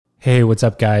Hey, what's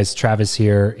up, guys? Travis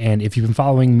here. And if you've been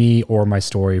following me or my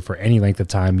story for any length of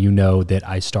time, you know that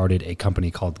I started a company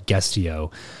called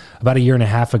Guestio about a year and a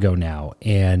half ago now.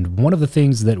 And one of the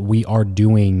things that we are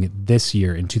doing this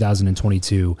year in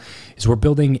 2022 is we're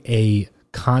building a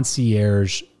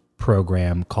concierge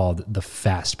program called the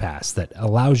Fast Pass that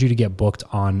allows you to get booked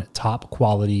on top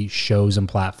quality shows and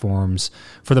platforms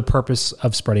for the purpose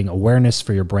of spreading awareness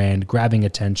for your brand, grabbing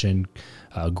attention,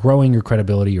 growing your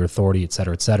credibility, your authority, et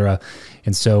cetera, et cetera.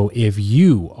 And so if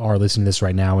you are listening to this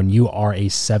right now and you are a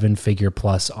 7-figure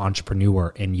plus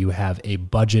entrepreneur and you have a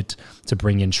budget to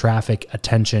bring in traffic,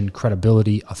 attention,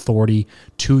 credibility, authority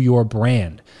to your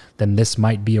brand, then this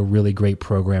might be a really great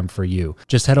program for you.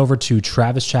 Just head over to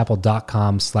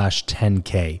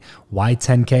travischappell.com/10K. Why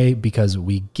 10K? Because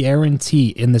we guarantee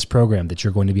in this program that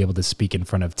you're going to be able to speak in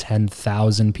front of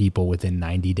 10,000 people within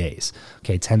 90 days.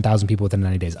 Okay, 10,000 people within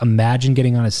 90 days. Imagine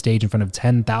getting on a stage in front of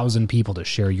 10,000 people to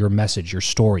share your message, your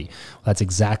story. Well, that's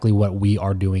exactly what we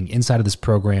are doing inside of this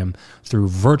program through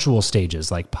virtual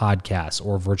stages like podcasts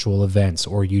or virtual events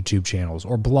or YouTube channels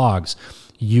or blogs.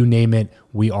 You name it,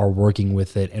 we are working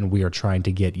with it, and we are trying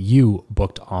to get you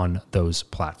booked on those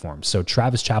platforms. So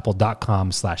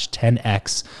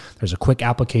travischappell.com/10X. There's a quick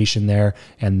application there,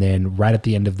 and then right at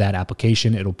the end of that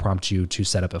application, it'll prompt you to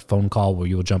set up a phone call where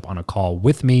you'll jump on a call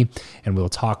with me, and we'll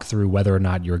talk through whether or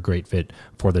not you're a great fit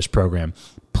for this program.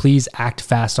 Please act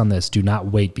fast on this. Do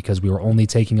not wait, because we are only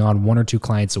taking on 1 or 2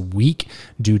 clients a week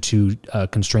due to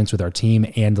constraints with our team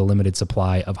and the limited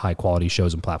supply of high quality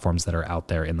shows and platforms that are out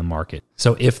there in the market.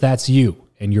 So if that's you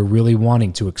and you're really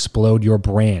wanting to explode your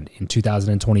brand in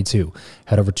 2022,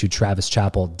 head over to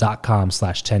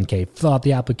travischappell.com/10K, fill out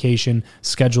the application,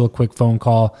 schedule a quick phone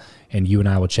call, and you and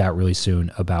I will chat really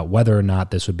soon about whether or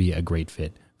not this would be a great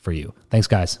fit for you. Thanks,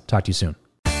 guys. Talk to you soon.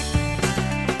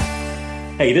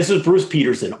 Hey, this is Bruce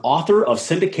Petersen, author of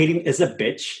Syndicating is a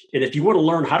Bitch. And if you want to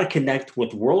learn how to connect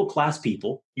with world-class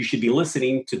people, you should be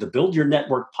listening to the Build Your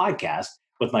Network podcast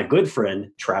with my good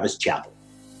friend, Travis Chappell.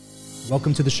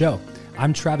 Welcome to the show.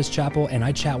 I'm Travis Chappell, and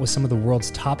I chat with some of the world's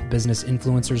top business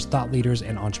influencers, thought leaders,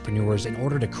 and entrepreneurs in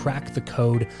order to crack the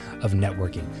code of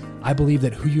networking. I believe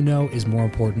that who you know is more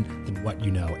important than what you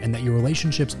know, and that your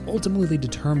relationships ultimately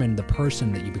determine the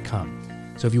person that you become.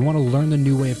 So if you want to learn the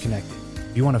new way of connecting,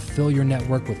 if you want to fill your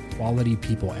network with quality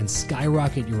people and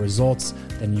skyrocket your results,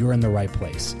 then you're in the right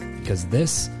place, because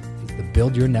this is the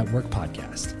Build Your Network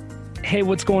podcast. Hey,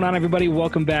 what's going on, everybody?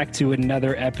 Welcome back to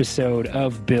another episode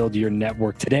of Build Your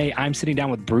Network. Today, I'm sitting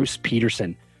down with Bruce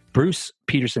Petersen. Bruce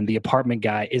Petersen, the apartment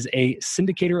guy, is a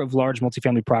syndicator of large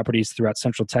multifamily properties throughout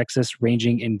Central Texas,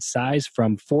 ranging in size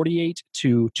from 48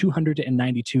 to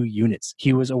 292 units.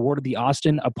 He was awarded the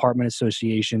Austin Apartment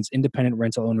Association's Independent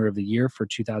Rental Owner of the Year for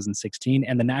 2016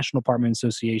 and the National Apartment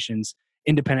Association's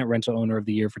Independent Rental Owner of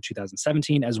the Year for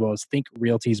 2017, as well as Think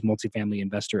Realty's Multifamily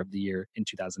Investor of the Year in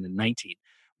 2019.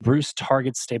 Bruce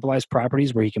targets stabilized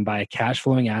properties where he can buy a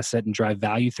cash-flowing asset and drive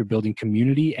value through building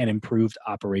community and improved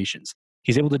operations.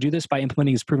 He's able to do this by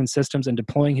implementing his proven systems and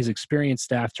deploying his experienced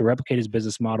staff to replicate his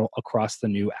business model across the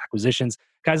new acquisitions.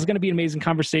 Guys, it's going to be an amazing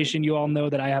conversation. You all know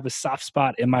that I have a soft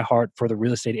spot in my heart for the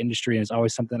real estate industry, and it's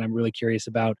always something I'm really curious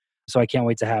about. So I can't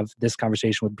wait to have this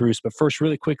conversation with Bruce. But first,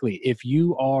 really quickly, if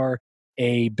you are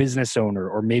a business owner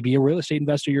or maybe a real estate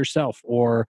investor yourself,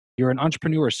 or you're an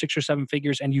entrepreneur, 6 or 7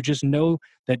 figures, and you just know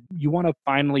that you want to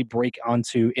finally break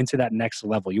into that next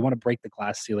level. You want to break the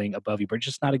glass ceiling above you, but you're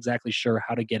just not exactly sure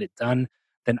how to get it done.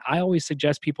 Then I always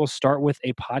suggest people start with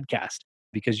a podcast,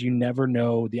 because you never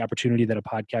know the opportunity that a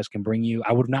podcast can bring you.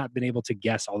 I would have not been able to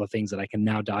guess all the things that I can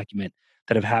now document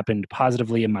that have happened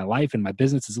positively in my life, and my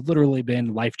business has literally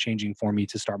been life-changing for me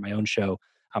to start my own show.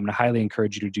 I'm going to highly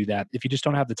encourage you to do that. If you just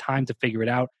don't have the time to figure it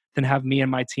out, then have me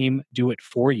and my team do it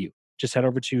for you. Just head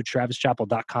over to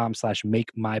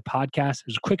travischappell.com/make-my-podcast.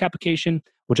 There's a quick application.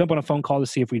 We'll jump on a phone call to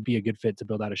see if we'd be a good fit to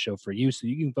build out a show for you, so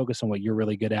you can focus on what you're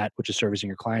really good at, which is servicing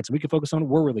your clients. And we can focus on what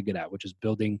we're really good at, which is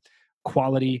building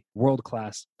quality,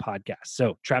 world-class podcasts.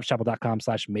 So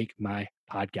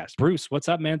travischappell.com/make-my-podcast. Bruce, what's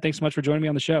up, man? Thanks so much for joining me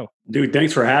on the show. Dude,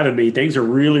 thanks for having me. Things are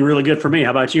really, really good for me. How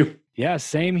about you? Yeah,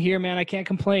 same here, man. I can't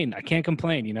complain.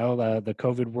 You know, the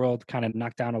COVID world kind of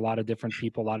knocked down a lot of different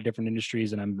people, a lot of different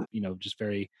industries, and I'm, just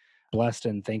very blessed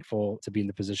and thankful to be in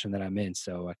the position that I'm in.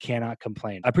 So I cannot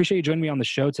complain. I appreciate you joining me on the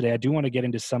show today. I do want to get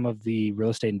into some of the real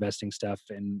estate investing stuff.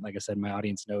 And like I said, my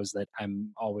audience knows that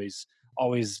I'm always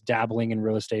dabbling in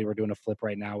real estate. We're doing a flip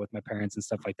right now with my parents and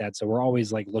stuff like that. So we're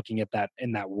always like looking at that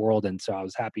in that world. And so I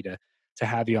was happy to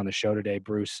have you on the show today,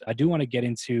 Bruce. I do want to get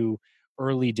into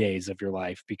early days of your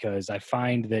life, because I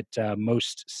find that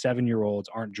most 7-year-olds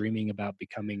aren't dreaming about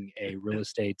becoming a real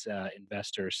estate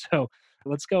investor. So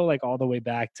Let's go like all the way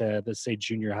back to, let's say,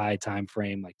 junior high time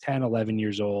frame, like 10, 11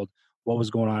 years old. What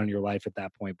was going on in your life at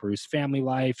that point, Bruce? Family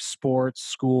life, sports,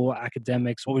 school,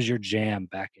 academics. What was your jam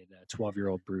back at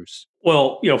 12-year-old Bruce?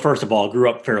 Well, first of all, I grew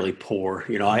up fairly poor.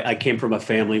 I came from a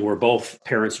family where both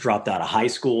parents dropped out of high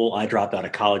school. I dropped out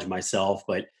of college myself.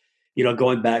 But,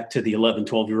 going back to the 11,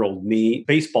 12-year-old me,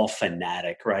 baseball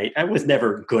fanatic, right? I was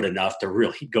never good enough to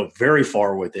really go very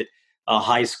far with it.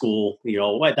 High school,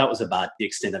 that was about the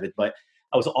extent of it. But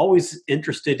I was always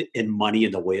interested in money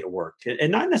and the way it worked,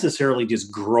 and not necessarily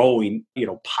just growing,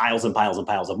 piles and piles and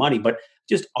piles of money, but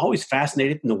just always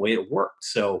fascinated in the way it worked.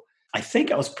 So I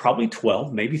think I was probably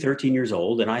 12, maybe 13 years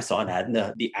old, and I saw an ad in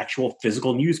the actual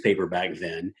physical newspaper back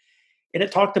then. And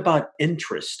it talked about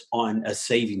interest on a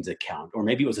savings account, or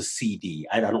maybe it was a CD.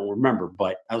 I don't remember,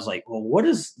 but I was like, well, what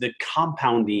does the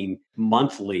compounding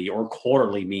monthly or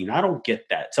quarterly mean? I don't get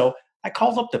that. So I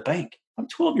called up the bank. I'm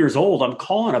 12 years old. I'm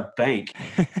calling a bank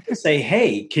to say,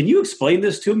 hey, can you explain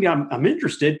this to me? I'm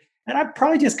interested. And I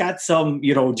probably just got some,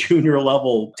 junior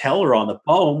level teller on the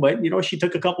phone, but, she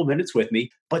took a couple minutes with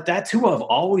me. But that's who I've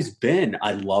always been.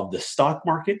 I love the stock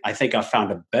market. I think I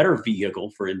found a better vehicle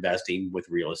for investing with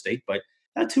real estate, but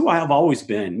that's who I have always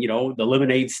been. The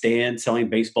lemonade stand, selling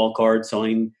baseball cards,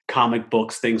 selling comic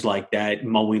books, things like that,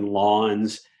 mowing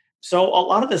lawns. So a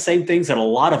lot of the same things that a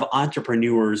lot of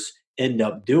entrepreneurs end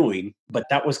up doing, but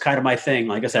that was kind of my thing.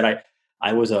 Like I said,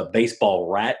 I was a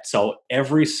baseball rat. So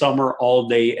every summer, all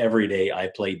day, every day, I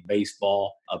played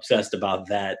baseball, obsessed about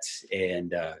that,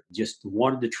 and just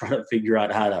wanted to try to figure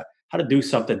out how to do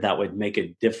something that would make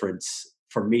a difference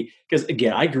for me. Because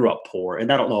again, I grew up poor,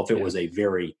 and I don't know if it was a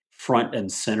very front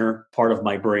and center part of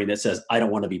my brain that says, I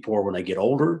don't want to be poor when I get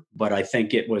older, but I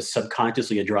think it was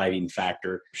subconsciously a driving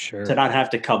factor to not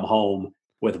have to come home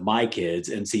with my kids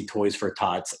and see Toys for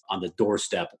Tots on the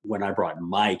doorstep when I brought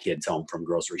my kids home from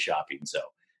grocery shopping. So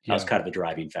that was kind of a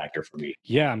driving factor for me.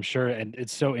 Yeah, I'm sure. And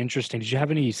it's so interesting. Did you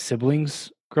have any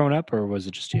siblings growing up, or was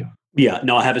it just you? Yeah,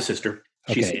 no, I have a sister.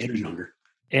 She's Okay. 6 years younger.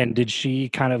 And did she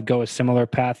kind of go a similar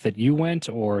path that you went,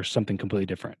 or something completely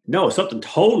different? No, something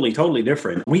totally, totally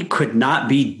different. We could not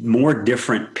be more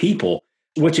different people,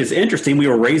 which is interesting. We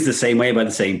were raised the same way by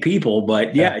the same people,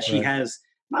 but she has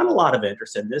not a lot of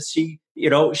interest in this. She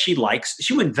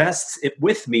invests it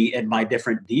with me in my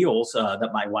different deals that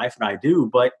my wife and I do.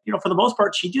 But, for the most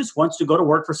part, she just wants to go to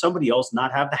work for somebody else,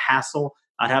 not have the hassle,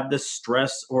 not have the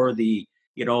stress or the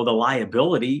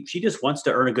liability. She just wants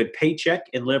to earn a good paycheck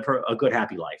and live a good,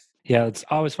 happy life. Yeah,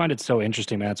 I always find it so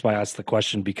interesting, man. That's why I asked the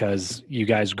question, because you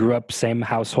guys grew up same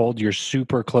household. You're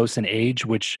super close in age,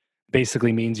 which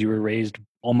basically means you were raised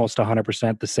almost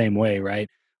 100% the same way, right?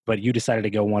 But you decided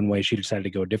to go one way, she decided to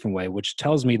go a different way, which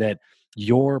tells me that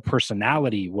your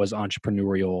personality was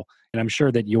entrepreneurial. And I'm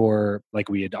sure that like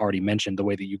we had already mentioned, the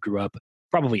way that you grew up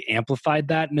probably amplified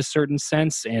that in a certain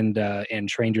sense, and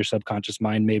trained your subconscious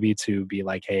mind maybe to be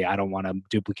like, hey, I don't want to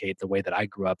duplicate the way that I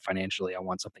grew up financially. I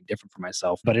want something different for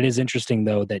myself. But it is interesting,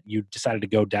 though, that you decided to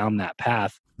go down that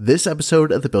path. This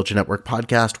episode of the Build Your Network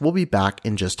podcast will be back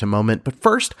in just a moment. But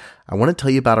first, I want to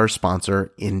tell you about our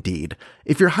sponsor, Indeed.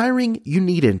 If you're hiring, you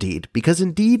need Indeed, because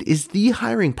Indeed is the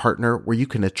hiring partner where you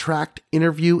can attract,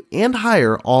 interview, and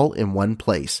hire all in one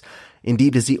place.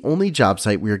 Indeed is the only job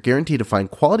site where you're guaranteed to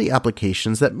find quality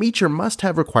applications that meet your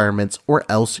must-have requirements, or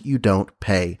else you don't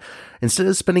pay. Instead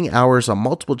of spending hours on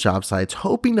multiple job sites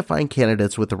hoping to find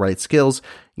candidates with the right skills,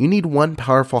 you need one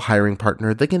powerful hiring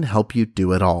partner that can help you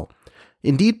do it all.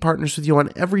 Indeed partners with you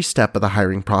on every step of the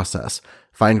hiring process.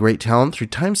 Find great talent through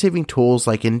time-saving tools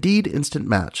like Indeed Instant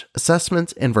Match,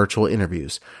 assessments, and virtual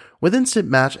interviews. With Instant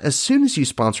Match, as soon as you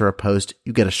sponsor a post,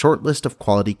 you get a short list of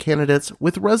quality candidates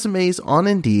with resumes on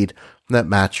Indeed that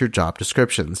match your job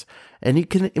descriptions, and you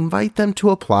can invite them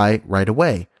to apply right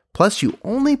away. Plus, you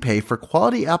only pay for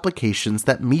quality applications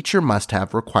that meet your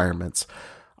must-have requirements.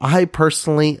 I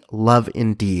personally love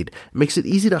Indeed. It makes it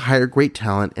easy to hire great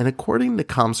talent, and according to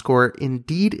ComScore,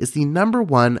 Indeed is the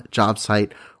 #1 job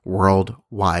site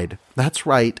worldwide. That's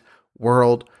right,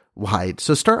 worldwide.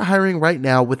 So start hiring right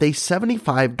now with a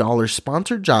 $75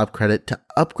 sponsored job credit to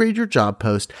upgrade your job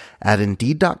post at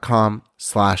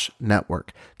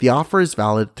Indeed.com/network. The offer is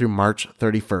valid through March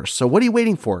 31st. So what are you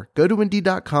waiting for? Go to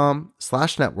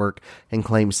Indeed.com/network and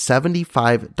claim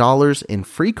 $75 in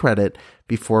free credit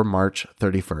before March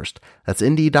 31st. That's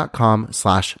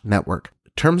Indeed.com/network.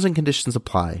 Terms and conditions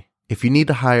apply. If you need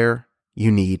to hire,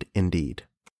 you need Indeed.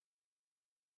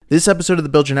 This episode of the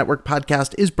Build Your Network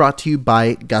podcast is brought to you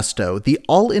by Gusto, the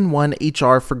all-in-one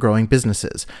HR for growing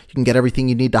businesses. You can get everything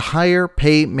you need to hire,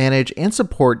 pay, manage, and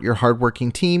support your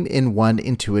hardworking team in one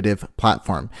intuitive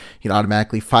platform. You can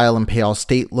automatically file and pay all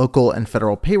state, local, and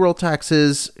federal payroll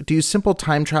taxes, do simple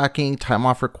time tracking, time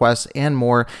off requests, and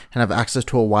more, and have access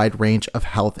to a wide range of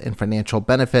health and financial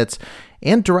benefits,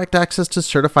 and direct access to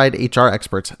certified HR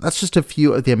experts. That's just a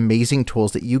few of the amazing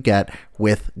tools that you get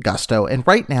with Gusto. And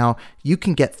right now, you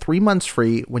can get 3 months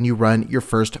free when you run your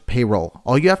first payroll.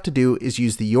 All you have to do is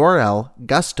use the URL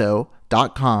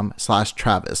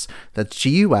gusto.com/Travis. That's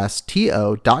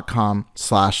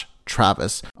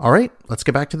gusto.com/Travis. All right, let's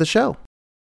get back to the show.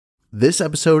 This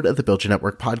episode of the Build Your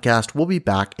Network podcast will be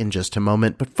back in just a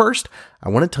moment, but first, I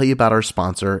want to tell you about our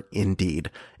sponsor,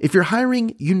 Indeed. If you're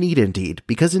hiring, you need Indeed,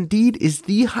 because Indeed is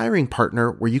the hiring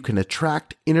partner where you can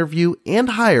attract, interview, and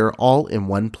hire all in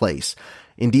one place.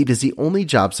 Indeed is the only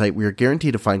job site where you're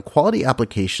guaranteed to find quality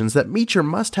applications that meet your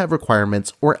must-have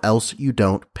requirements, or else you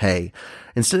don't pay.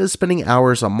 Instead of spending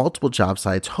hours on multiple job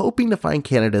sites hoping to find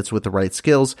candidates with the right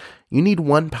skills, you need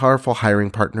one powerful hiring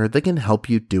partner that can help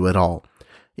you do it all.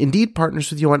 Indeed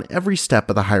partners with you on every step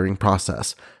of the hiring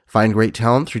process. Find great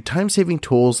talent through time-saving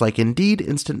tools like Indeed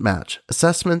Instant Match,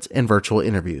 assessments, and virtual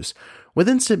interviews. With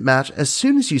Instant Match, as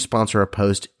soon as you sponsor a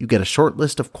post, you get a short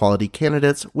list of quality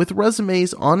candidates with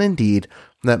resumes on Indeed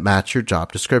that match your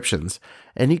job descriptions,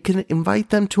 and you can invite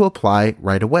them to apply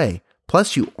right away.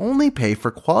 Plus, you only pay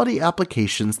for quality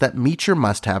applications that meet your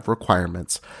must-have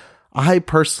requirements. I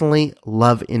personally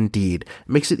love Indeed. It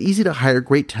makes it easy to hire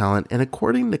great talent, and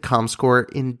according to ComScore,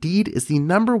 Indeed is the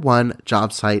 #1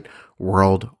 job site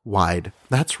worldwide.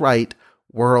 That's right,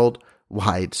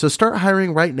 worldwide. So start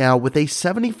hiring right now with a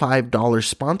 $75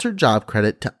 sponsored job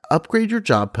credit to upgrade your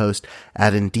job post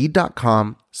at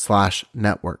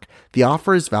Indeed.com/network. The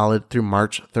offer is valid through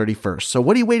March 31st. So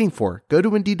what are you waiting for? Go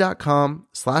to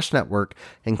Indeed.com/network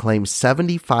and claim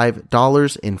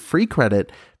 $75 in free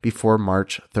credit before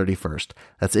March 31st.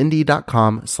 That's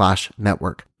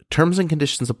Indeed.com/network. Terms and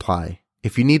conditions apply.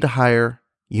 If you need to hire,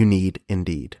 you need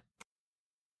Indeed.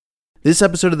 This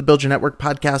episode of the Build Your Network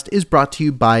podcast is brought to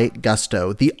you by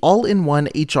Gusto, the all-in-one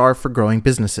HR for growing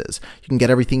businesses. You can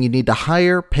get everything you need to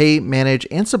hire, pay, manage,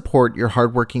 and support your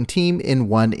hardworking team in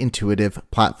one intuitive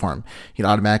platform. You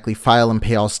can automatically file and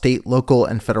pay all state, local,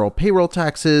 and federal payroll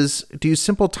taxes, do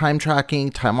simple time tracking,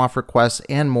 time off requests,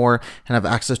 and more, and have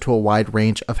access to a wide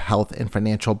range of health and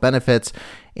financial benefits,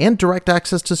 and direct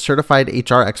access to certified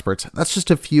HR experts. That's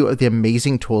just a few of the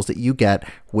amazing tools that you get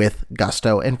with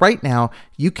Gusto. And right now,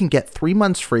 you can get 3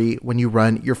 months free when you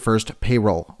run your first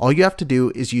payroll. All you have to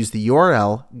do is use the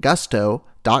URL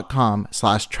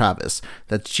gusto.com/Travis.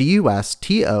 That's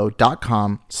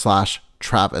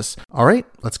gusto.com/Travis. All right,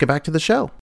 let's get back to the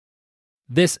show.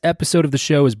 This episode of the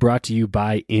show is brought to you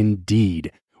by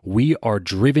Indeed. We are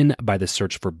driven by the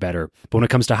search for better. But when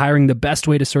it comes to hiring, the best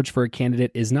way to search for a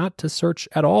candidate is not to search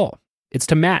at all. It's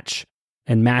to match,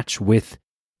 and match with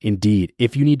Indeed.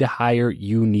 If you need to hire,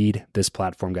 you need this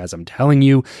platform, guys. I'm telling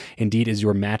you, Indeed is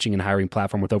your matching and hiring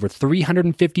platform with over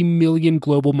 350 million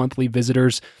global monthly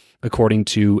visitors, according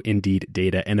to Indeed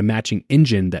data, and a matching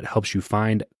engine that helps you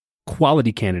find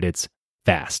quality candidates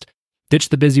fast. Ditch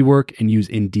the busy work and use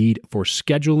Indeed for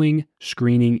scheduling,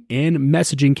 screening, and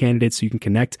messaging candidates so you can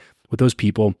connect with those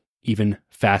people even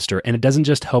faster. And it doesn't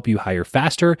just help you hire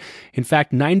faster. In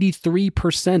fact,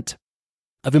 93%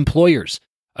 of employers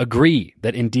agree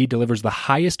that Indeed delivers the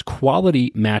highest quality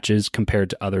matches compared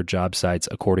to other job sites,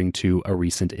 according to a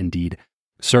recent Indeed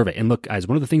survey. And look, guys,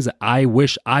 one of the things that I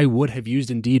wish I would have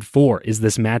used Indeed for is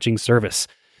this matching service.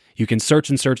 You can search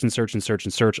and search and search and search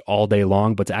and search all day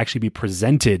long, but to actually be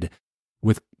presented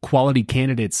with quality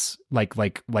candidates, like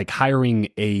hiring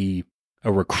a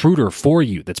recruiter for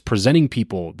you that's presenting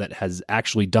people that has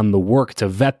actually done the work to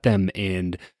vet them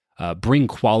and bring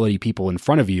quality people in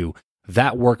front of you,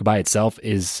 that work by itself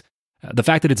is the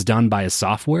fact that it's done by a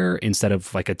software instead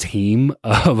of like a team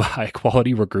of high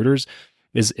quality recruiters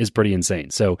is pretty insane.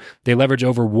 So they leverage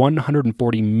over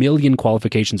 140 million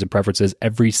qualifications and preferences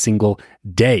every single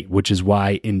day, which is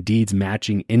why Indeed's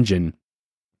matching engine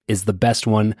is the best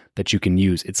one that you can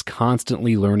use. It's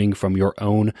constantly learning from your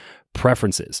own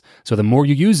preferences. So the more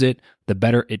you use it, the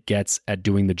better it gets at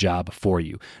doing the job for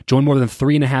you. Join more than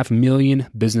 3.5 million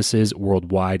businesses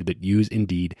worldwide that use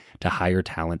Indeed to hire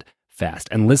talent fast.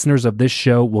 And listeners of this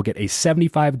show will get a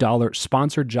 $75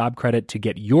 sponsored job credit to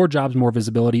get your jobs more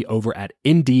visibility over at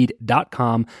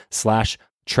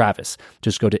Indeed.com/Travis.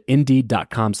 Just go to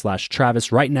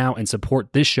Indeed.com/Travis right now and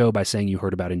support this show by saying you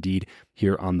heard about Indeed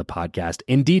here on the podcast.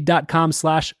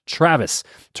 Indeed.com/Travis.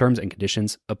 Terms and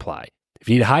conditions apply. If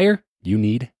you need to hire, you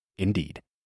need Indeed.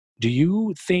 Do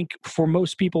you think for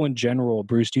most people in general,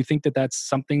 Bruce, do you think that that's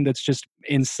something that's just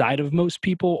inside of most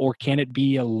people, or can it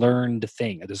be a learned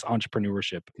thing, this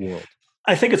entrepreneurship world?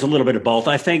 I think it's a little bit of both.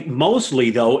 I think mostly,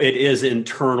 though, it is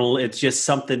internal. It's just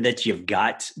something that you've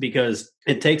got because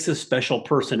it takes a special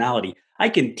personality. I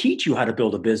can teach you how to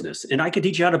build a business and I can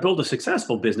teach you how to build a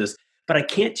successful business, but I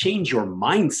can't change your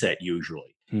mindset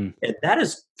usually. And that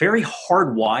is very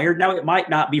hardwired. Now, it might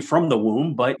not be from the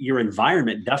womb, but your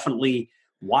environment definitely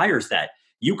wires that.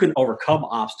 You can overcome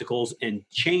obstacles and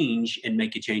change and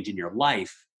make a change in your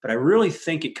life. But I really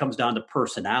think it comes down to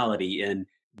personality. And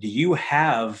do you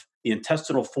have the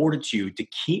intestinal fortitude to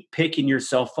keep picking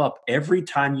yourself up every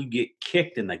time you get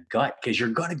kicked in the gut? Because you're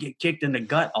going to get kicked in the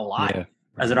gut a lot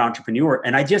as an entrepreneur.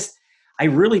 And I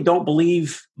really don't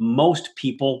believe most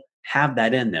people have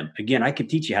that in them. Again, I could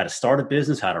teach you how to start a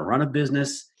business, how to run a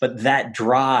business, but that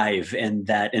drive and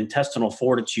that intestinal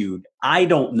fortitude, I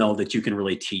don't know that you can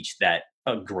really teach that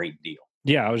a great deal.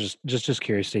 Yeah, I was just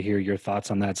curious to hear your thoughts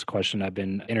on that. It's a question I've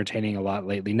been entertaining a lot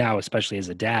lately now, especially as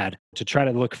a dad, to try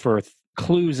to look for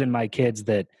clues in my kids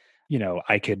that,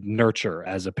 I could nurture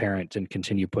as a parent and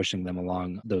continue pushing them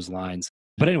along those lines.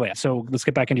 But anyway, so let's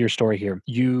get back into your story here.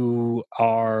 You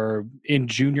are in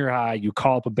junior high, you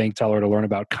call up a bank teller to learn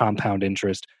about compound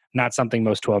interest, not something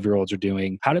most 12-year-olds are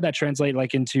doing. How did that translate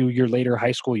into your later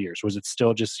high school years? Was it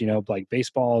still just, like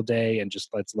baseball all day and just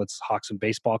let's hawk some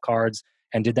baseball cards?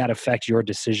 And did that affect your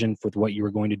decision for what you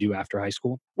were going to do after high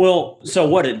school? Well, so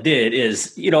what it did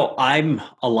is, I'm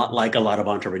a lot like a lot of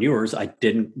entrepreneurs. I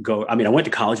went to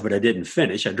college, but I didn't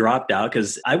finish. I dropped out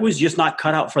because I was just not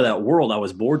cut out for that world. I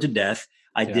was bored to death.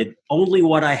 I did only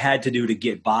what I had to do to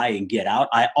get by and get out.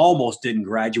 I almost didn't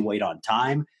graduate on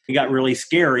time. It got really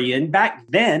scary. And back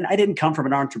then, I didn't come from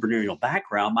an entrepreneurial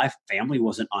background. My family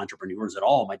wasn't entrepreneurs at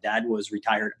all. My dad was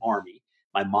retired Army.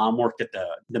 My mom worked at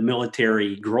the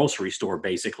military grocery store,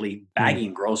 basically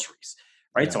bagging groceries,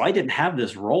 right? Yeah. So I didn't have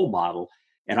this role model.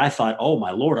 And I thought, oh,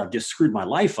 my Lord, I've just screwed my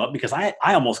life up because I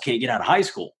almost can't get out of high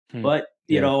school. But,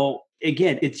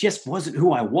 again, it just wasn't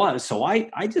who I was. So I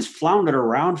just floundered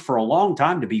around for a long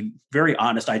time, to be very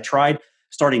honest. I tried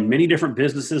starting many different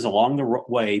businesses along the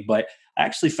way, but I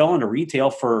actually fell into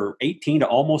retail for 18 to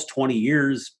almost 20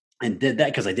 years and did that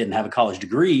because I didn't have a college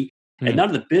degree. And none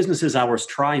of the businesses I was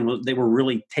trying, they were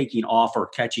really taking off or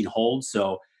catching hold.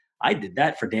 So I did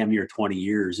that for damn near 20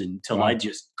 years until I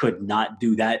just could not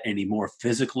do that anymore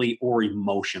physically or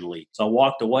emotionally. So I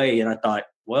walked away and I thought,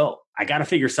 well, I got to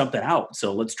figure something out.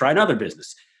 So let's try another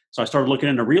business. So I started looking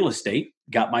into real estate,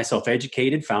 got myself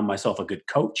educated, found myself a good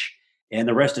coach, and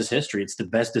the rest is history. It's the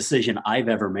best decision I've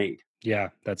ever made. Yeah,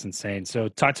 that's insane. So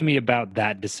talk to me about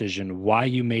that decision, why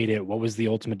you made it, what was the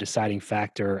ultimate deciding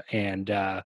factor, and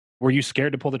were you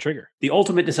scared to pull the trigger? The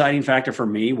ultimate deciding factor for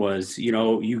me was,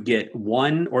 you get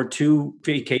 1 or 2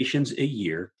 vacations a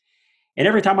year. And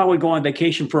every time I would go on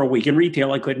vacation for a week in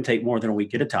retail, I couldn't take more than a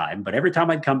week at a time. But every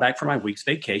time I'd come back from my week's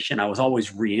vacation, I was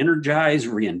always re-energized,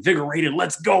 reinvigorated.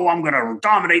 Let's go. I'm going to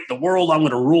dominate the world. I'm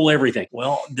going to rule everything.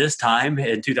 Well, this time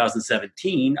in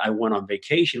 2017, I went on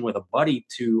vacation with a buddy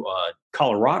to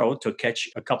Colorado to catch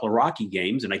a couple of Rocky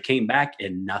games. And I came back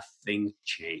and nothing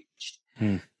changed.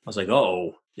 I was like,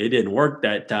 oh, it didn't work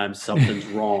that time. Something's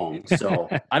wrong. So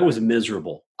I was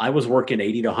miserable. I was working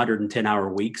 80 to 110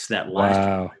 hour weeks that last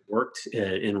time I worked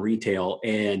in retail.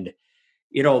 And,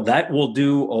 that will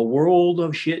do a world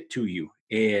of shit to you.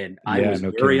 And I was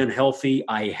very unhealthy.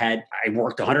 I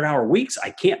worked 100-hour weeks. I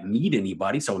can't meet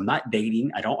anybody. So I'm not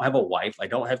dating. I don't have a wife. I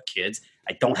don't have kids.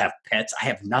 I don't have pets. I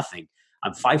have nothing.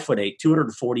 I'm 5'8",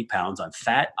 240 pounds. I'm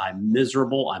fat. I'm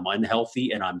miserable. I'm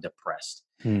unhealthy, and I'm depressed.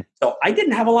 So I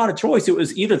didn't have a lot of choice. It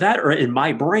was either that or in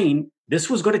my brain, this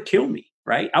was going to kill me,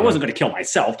 right? I wasn't going to kill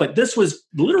myself, but this was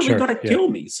literally going to kill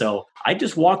me. So I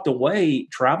just walked away,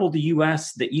 traveled the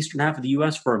U.S., the eastern half of the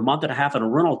U.S. for a month and a half in a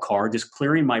rental car, just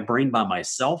clearing my brain by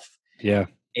myself. Yeah.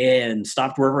 And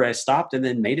stopped wherever I stopped and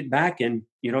then made it back and,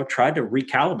 tried to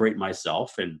recalibrate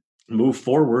myself and move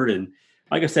forward. And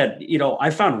like I said, I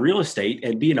found real estate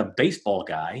and being a baseball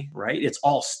guy, right? It's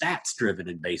all stats driven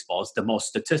in baseball. It's the most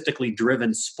statistically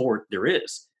driven sport there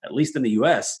is, at least in the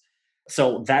US.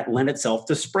 So that lent itself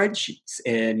to spreadsheets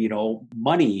and,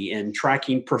 money and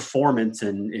tracking performance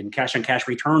and cash on cash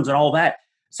returns and all that.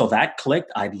 So that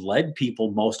clicked. I'd led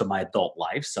people most of my adult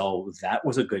life. So that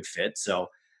was a good fit. So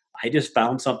I just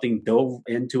found something, dove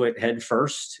into it head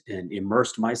first and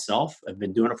immersed myself. I've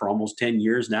been doing it for almost 10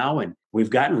 years now, and we've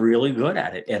gotten really good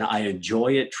at it, and I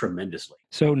enjoy it tremendously.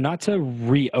 So not to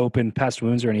reopen past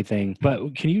wounds or anything,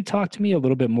 but can you talk to me a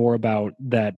little bit more about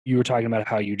that? You were talking about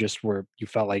how you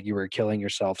felt like you were killing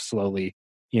yourself slowly.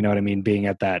 You know what I mean? Being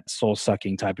at that soul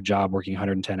sucking type of job, working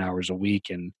 110 hours a week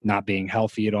and not being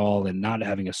healthy at all and not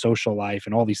having a social life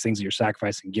and all these things that you're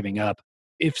sacrificing, giving up.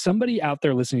 If somebody out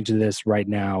there listening to this right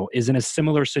now is in a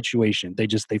similar situation,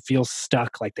 they feel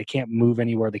stuck, like they can't move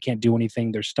anywhere, they can't do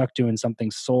anything, they're stuck doing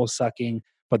something soul sucking,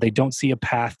 but they don't see a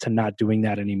path to not doing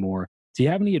that anymore. Do you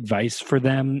have any advice for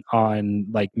them on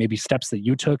like maybe steps that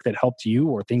you took that helped you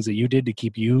or things that you did to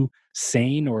keep you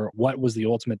sane? Or what was the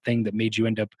ultimate thing that made you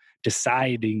end up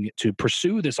deciding to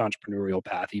pursue this entrepreneurial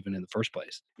path even in the first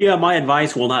place? Yeah, my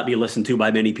advice will not be listened to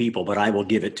by many people, but I will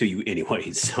give it to you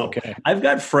anyways. So Okay. I've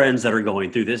got friends that are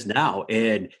going through this now,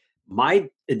 and my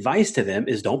advice to them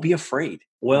is don't be afraid.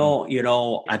 Well,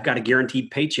 I've got a guaranteed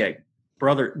paycheck.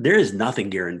 Brother, there is nothing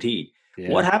guaranteed.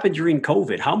 What Yeah. happened during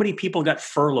COVID? How many people got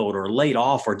furloughed or laid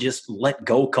off or just let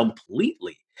go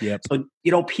completely? Yep.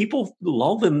 So, people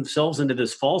lull themselves into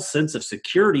this false sense of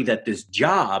security that this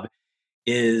job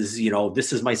is,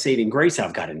 this is my saving grace.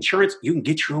 I've got insurance. You can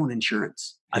get your own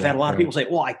insurance. I've Yeah. had a lot of Right. people say,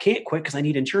 well, I can't quit because I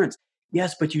need insurance.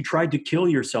 Yes, but you tried to kill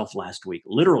yourself last week.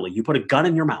 Literally, you put a gun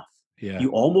in your mouth. Yeah.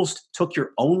 You almost took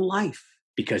your own life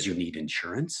because you need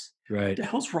insurance. What Right. the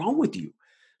hell's wrong with you?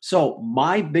 So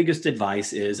my biggest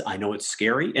advice is I know it's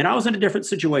scary and I was in a different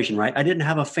situation, right? I didn't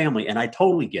have a family and I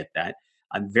totally get that.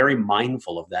 I'm very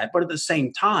mindful of that. But at the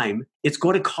same time, it's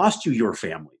going to cost you your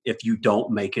family if you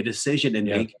don't make a decision and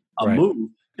Yeah. make a Right. move.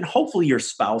 And hopefully your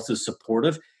spouse is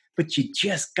supportive, but you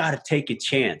just got to take a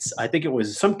chance. I think it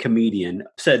was some comedian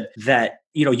said that,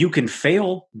 you can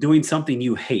fail doing something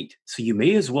you hate. So you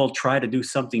may as well try to do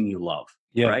something you love,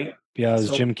 Yeah. right? Yeah, it was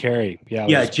So, Jim Carrey. Yeah, I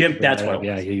yeah, was Jim, bringing that's that what up. it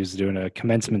Yeah, was. he was doing a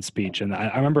commencement speech, and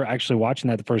I remember actually watching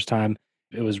that the first time.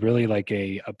 It was really like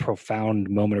a profound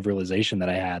moment of realization that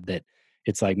I had that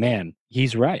it's like, man,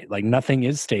 he's right. Like nothing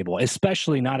is stable,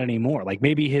 especially not anymore. Like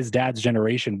maybe his dad's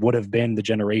generation would have been the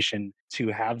generation to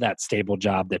have that stable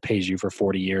job that pays you for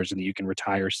 40 years and that you can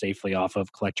retire safely off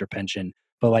of, collect your pension.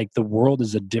 But like the world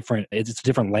is it's a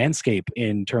different landscape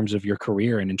in terms of your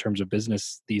career and in terms of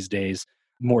business these days,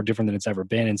 more different than it's ever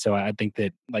been. And so I think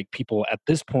that like people at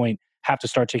this point have to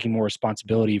start taking more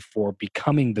responsibility for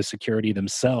becoming the security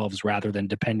themselves rather than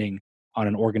depending on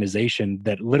an organization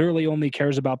that literally only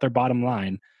cares about their bottom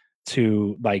line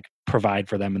to like provide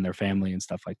for them and their family and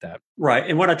stuff like that. Right.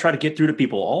 And what I try to get through to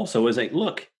people also is like,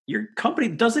 look, your company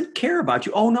doesn't care about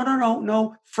you. Oh, no, no, no,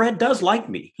 no. Fred does like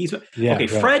me. He's Yeah, okay. right.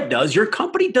 Fred does. Your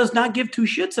company does not give two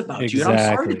shits about you. And I'm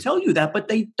sorry to Exactly. tell you that, but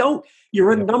they don't.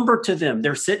 You're a Yep. number to them.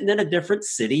 They're sitting in a different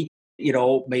city,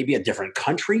 maybe a different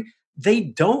country. They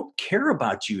don't care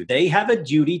about you. They have a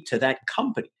duty to that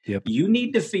company. Yep. You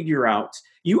need to figure out,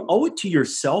 you owe it to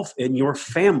yourself and your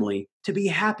family to be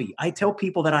happy. I tell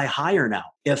people that I hire now,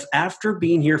 if after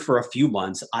being here for a few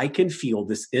months, I can feel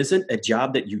this isn't a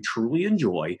job that you truly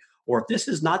enjoy, or if this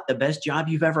is not the best job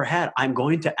you've ever had, I'm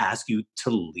going to ask you to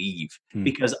leave Hmm.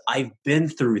 because I've been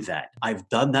through that. I've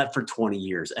done that for 20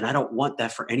 years, and I don't want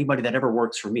that for anybody that ever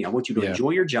works for me. I want you to Yeah.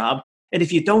 enjoy your job. And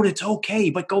if you don't, it's okay,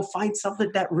 but go find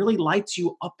something that really lights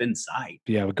you up inside.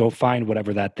 Yeah, go find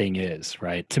whatever that thing is,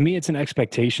 right? To me, it's an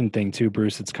expectation thing too,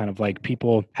 Bruce. It's kind of like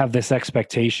people have this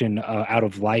expectation out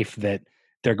of life that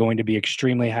they're going to be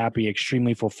extremely happy,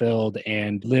 extremely fulfilled,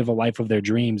 and live a life of their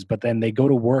dreams. But then they go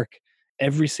to work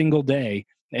every single day,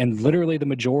 and literally the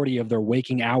majority of their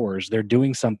waking hours, they're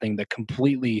doing something that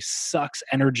completely sucks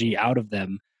energy out of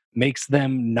them, makes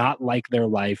them not like their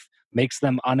life, makes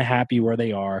them unhappy where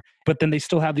they are, but then they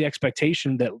still have the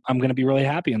expectation that I'm going to be really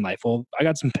happy in life. Well, I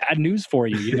got some bad news for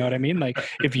you. You know what I mean? Like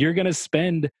if you're going to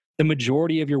spend the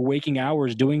majority of your waking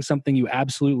hours doing something you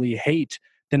absolutely hate,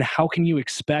 then how can you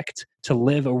expect to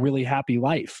live a really happy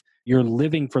life? You're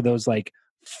living for those like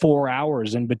 4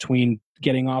 hours in between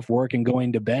getting off work and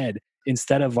going to bed,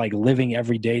 instead of like living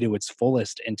every day to its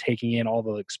fullest and taking in all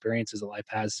the experiences that life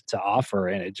has to offer.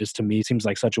 And it just to me seems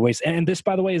like such a waste. And this,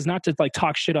 by the way, is not to like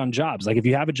talk shit on jobs. Like if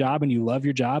you have a job and you love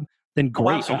your job, then Oh,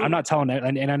 great. I'm absolutely. not telling that.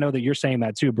 And I know that you're saying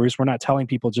that too, Bruce. We're not telling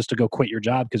people just to go quit your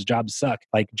job because jobs suck.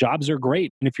 Like jobs are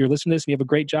great. And if you're listening to this and you have a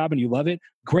great job and you love it,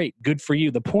 great, good for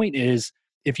you. The point is,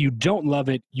 if you don't love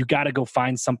it, you got to go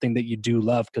find something that you do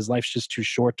love, because life's just too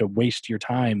short to waste your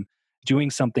time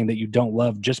doing something that you don't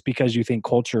love just because you think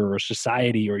culture or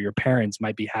society or your parents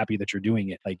might be happy that you're doing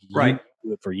it. Like you Right.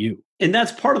 do it for you. And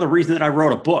that's part of the reason that I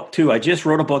wrote a book too. I just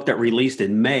wrote a book that released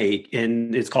in May,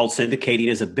 and it's called Syndicating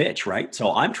is a Bitch, right?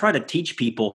 So I'm trying to teach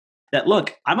people that,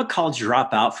 look, I'm a college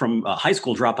dropout from high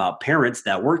school dropout parents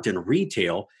that worked in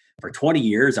retail for 20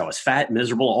 years. I was fat,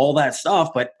 miserable, all that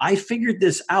stuff, but I figured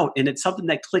this out and it's something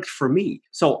that clicked for me.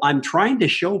 So I'm trying to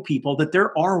show people that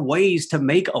there are ways to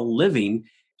make a living,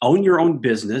 own your own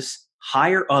business,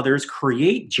 hire others,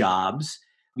 create jobs,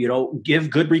 give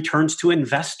good returns to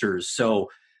investors. So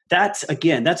that's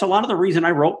a lot of the reason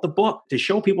I wrote the book, to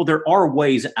show people there are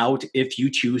ways out if you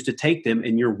choose to take them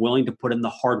and you're willing to put in the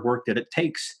hard work that it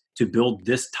takes to build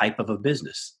this type of a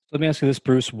business. Let me ask you this,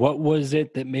 Bruce. What was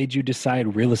it that made you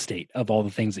decide real estate of all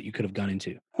the things that you could have gone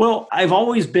into? Well, I've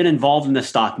always been involved in the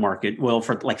stock market,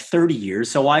 for like 30 years.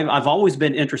 So I've always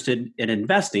been interested in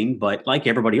investing. But like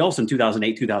everybody else in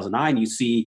 2008, 2009, you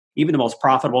see even the most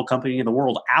profitable company in the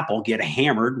world, Apple, get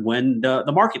hammered when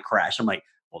the market crashed. I'm like,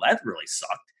 well, that really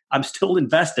sucked. I'm still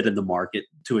invested in the market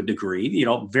to a degree,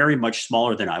 very much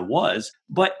smaller than I was.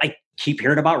 But I keep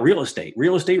hearing about real estate.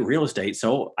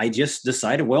 So I just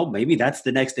decided, well, maybe that's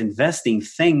the next investing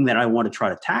thing that I want to try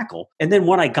to tackle. And then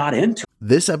when I got into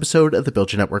this episode of the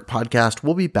Build Your Network podcast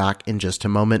will be back in just a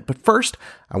moment. But first,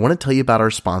 I want to tell you about our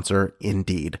sponsor,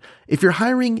 Indeed. If you're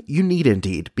hiring, you need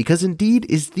Indeed, because Indeed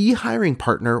is the hiring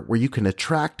partner where you can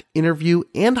attract, interview,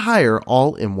 and hire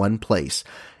all in one place.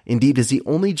 Indeed is the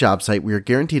only job site where you're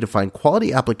guaranteed to find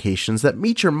quality applications that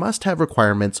meet your must-have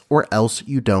requirements, or else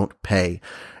you don't pay.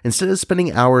 Instead of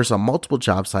spending hours on multiple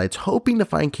job sites hoping to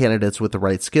find candidates with the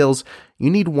right skills, you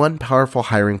need one powerful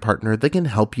hiring partner that can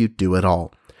help you do it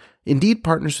all. Indeed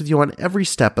partners with you on every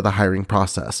step of the hiring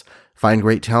process. Find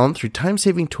great talent through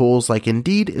time-saving tools like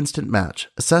Indeed Instant Match,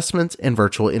 assessments, and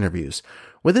virtual interviews.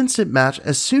 With Instant Match,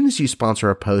 as soon as you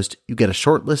sponsor a post, you get a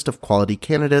short list of quality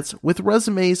candidates with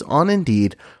resumes on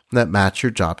Indeed that match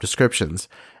your job descriptions,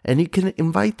 and you can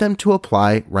invite them to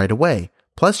apply right away.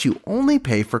 Plus, you only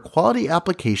pay for quality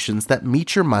applications that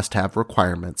meet your must-have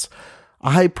requirements.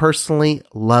 I personally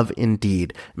love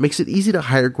Indeed. It makes it easy to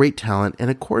hire great talent,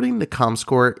 and according to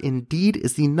ComScore, Indeed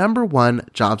is the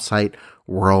 #1 job site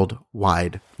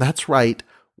worldwide. That's right,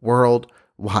 worldwide.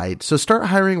 So start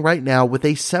hiring right now with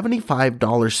a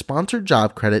 $75 sponsored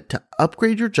job credit to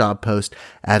upgrade your job post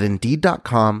at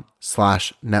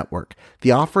Indeed.com/network.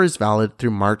 The offer is valid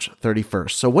through March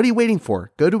 31st. So what are you waiting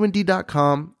for? Go to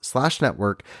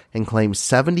Indeed.com/network and claim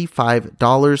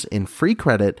 $75 in free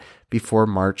credit before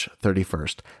March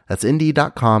 31st. That's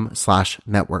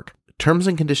Indeed.com/network. Terms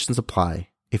and conditions apply.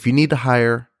 If you need to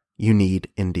hire, you need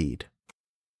Indeed.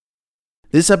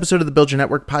 This episode of the Build Your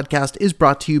Network podcast is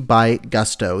brought to you by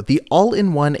Gusto, the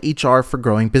all-in-one HR for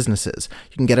growing businesses.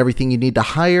 You can get everything you need to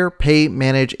hire, pay,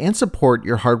 manage, and support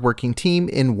your hardworking team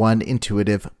in one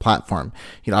intuitive platform.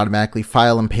 You can automatically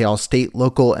file and pay all state,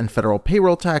 local, and federal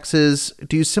payroll taxes,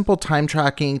 do simple time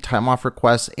tracking, time off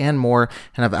requests, and more,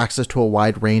 and have access to a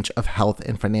wide range of health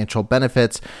and financial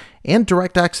benefits, and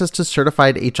direct access to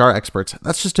certified HR experts.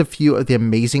 That's just a few of the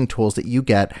amazing tools that you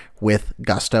get with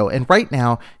Gusto. And right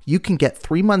now, you can get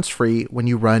 3 months free when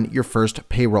you run your first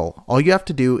payroll. All you have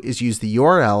to do is use the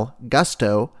URL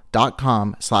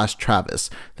gusto.com/Travis.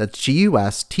 That's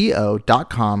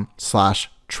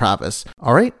GUSTO.com/Travis.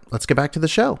 All right, let's get back to the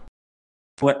show.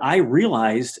 But I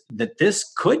realized that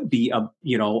this could be a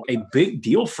big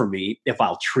deal for me if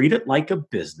I'll treat it like a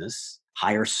business,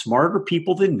 hire smarter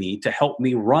people than me to help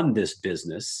me run this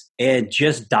business, and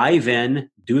just dive in,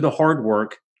 do the hard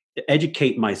work,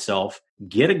 educate myself,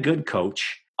 get a good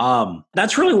coach.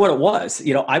 That's really what it was.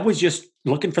 I was just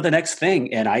looking for the next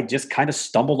thing, and I just kind of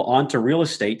stumbled onto real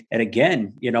estate. And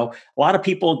again, a lot of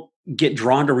people get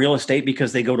drawn to real estate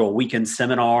because they go to a weekend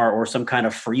seminar or some kind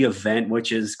of free event,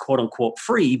 which is quote unquote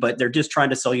free, but they're just trying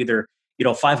to sell you their,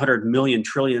 $500 million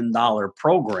trillion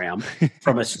program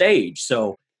from a stage.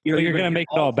 So, you're going to make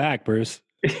it all back, Bruce.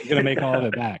 You're going to make all of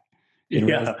it back.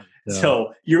 Yeah.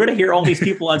 So you're going to hear all these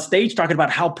people on stage talking about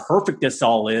how perfect this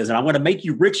all is. And I'm going to make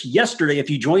you rich yesterday if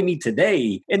you join me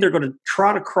today. And they're going to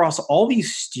trot across all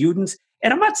these students.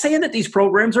 And I'm not saying that these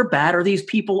programs are bad or these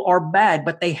people are bad,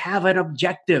 but they have an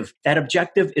objective. That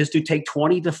objective is to take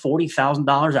 $20,000 to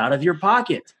 $40,000 out of your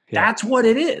pocket. Yeah. That's what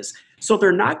it is. So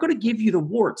they're not going to give you the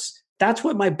warts. That's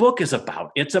what my book is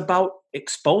about. It's about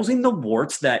exposing the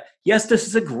warts that, yes, this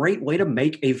is a great way to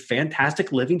make a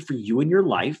fantastic living for you and your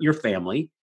life, your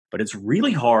family, but it's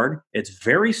really hard. It's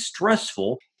very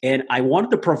stressful. And I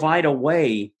wanted to provide a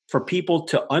way for people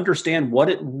to understand what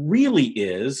it really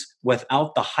is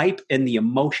without the hype and the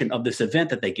emotion of this event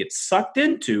that they get sucked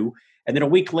into. And then a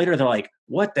week later, they're like,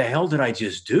 what the hell did I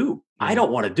just do? I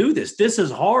don't want to do this. This is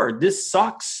hard. This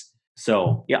sucks.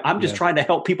 So, I'm just trying to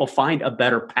help people find a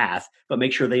better path, but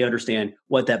make sure they understand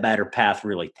what that better path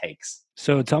really takes.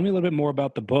 So tell me a little bit more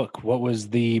about the book. What was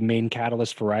the main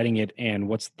catalyst for writing it, and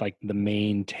what's like the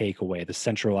main takeaway, the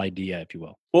central idea, if you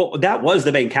will? Well, that was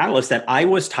the main catalyst, that I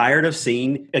was tired of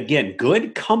seeing, again,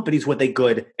 good companies with a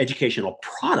good educational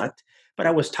product, but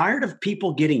I was tired of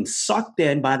people getting sucked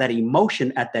in by that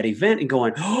emotion at that event and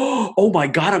going, oh my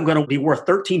God, I'm going to be worth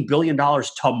 $13 billion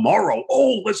tomorrow.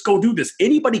 Oh, let's go do this.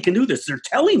 Anybody can do this. They're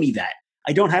telling me that.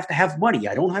 I don't have to have money.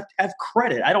 I don't have to have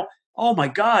credit. Oh my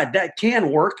God, that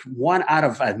can work 1 out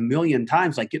of 1,000,000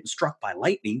 times, like getting struck by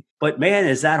lightning. But man,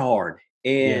 is that hard.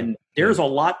 And there's a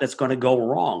lot that's going to go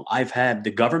wrong. I've had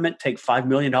the government take $5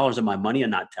 million of my money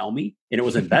and not tell me. And it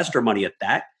was investor money at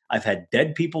that. I've had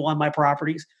dead people on my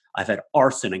properties. I've had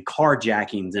arson and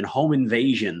carjackings and home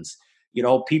invasions.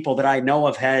 People that I know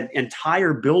have had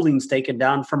entire buildings taken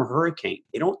down from a hurricane.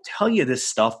 They don't tell you this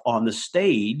stuff on the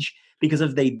stage because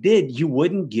if they did, you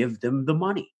wouldn't give them the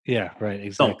money. Yeah, right.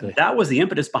 Exactly. So that was the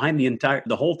impetus behind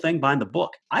the whole thing behind the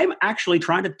book. I'm actually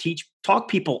trying to talk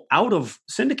people out of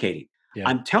syndicating. Yeah.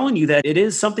 I'm telling you that it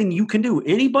is something you can do.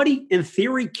 Anybody in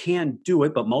theory can do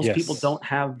it, but most people don't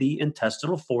have the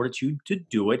intestinal fortitude to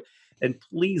do it. And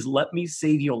please let me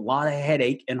save you a lot of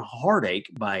headache and heartache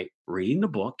by reading the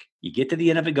book. You get to the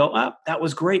end of it, go, that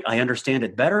was great. I understand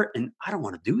it better. And I don't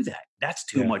want to do that. That's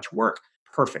too much work.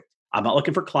 Perfect. I'm not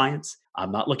looking for clients.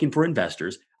 I'm not looking for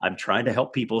investors. I'm trying to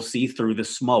help people see through the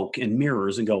smoke and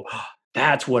mirrors and go,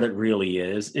 that's what it really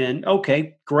is. And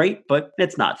okay, great, but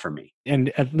it's not for me.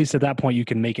 And at least at that point, you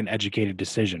can make an educated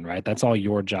decision, right? That's all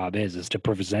your job is to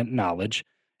present knowledge.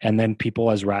 And then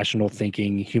people as rational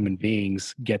thinking human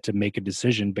beings get to make a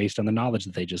decision based on the knowledge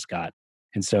that they just got.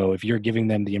 And so if you're giving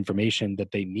them the information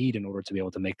that they need in order to be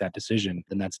able to make that decision,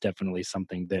 then that's definitely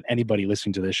something that anybody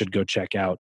listening to this should go check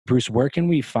out. Bruce, where can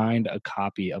we find a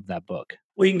copy of that book?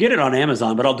 Well, you can get it on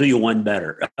Amazon, but I'll do you one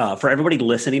better. For everybody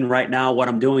listening right now, what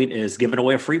I'm doing is giving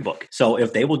away a free book. So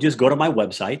if they will just go to my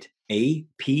website,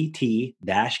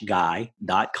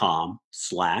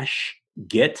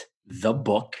 apt-guy.com/get the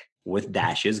book with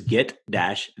dashes,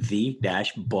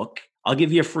 get-the-book, I'll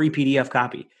give you a free PDF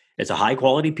copy. It's a high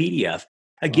quality PDF.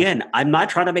 Again, I'm not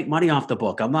trying to make money off the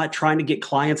book. I'm not trying to get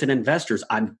clients and investors.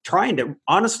 I'm trying to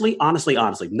honestly,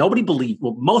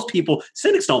 most people,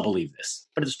 cynics don't believe this,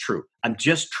 but it's true. I'm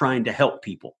just trying to help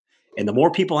people. And the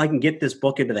more people I can get this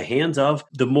book into the hands of,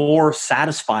 the more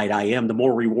satisfied I am, the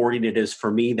more rewarding it is for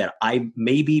me that I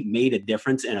maybe made a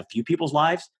difference in a few people's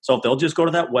lives. So if they'll just go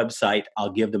to that website,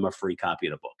 I'll give them a free copy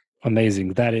of the book.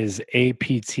 Amazing. That is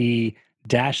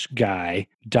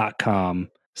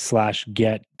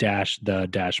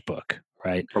apt-guy.com/get-the-book,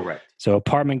 right? Correct. So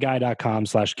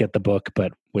apartmentguy.com/get the book,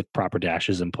 but with proper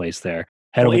dashes in place there.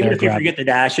 Even if you forget the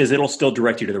dashes, it'll still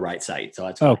direct you to the right site. So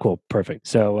that's fine. Oh, cool. Perfect.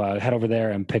 So head over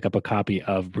there and pick up a copy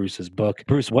of Bruce's book.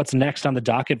 Bruce, what's next on the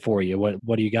docket for you?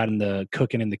 What do you got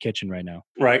cooking in the kitchen right now?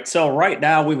 Right. So right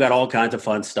now we've got all kinds of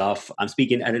fun stuff. I'm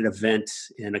speaking at an event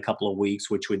in a couple of weeks,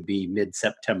 which would be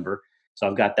mid-September. So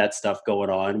I've got that stuff going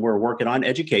on. We're working on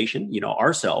education,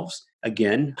 ourselves.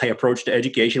 Again, my approach to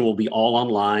education will be all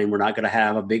online. We're not going to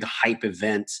have a big hype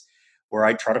event where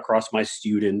I try to cross my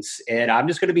students. And I'm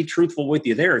just going to be truthful with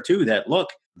you there too, that look,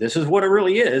 this is what it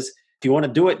really is. If you want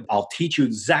to do it, I'll teach you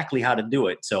exactly how to do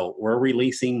it. So we're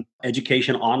releasing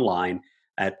education online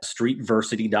at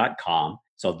streetversity.com.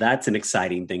 So that's an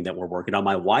exciting thing that we're working on.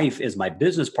 My wife is my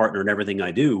business partner in everything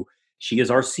I do. She is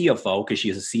our CFO because she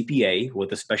is a CPA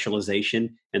with a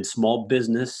specialization in small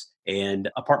business and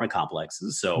apartment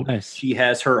complexes. So nice. She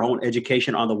has her own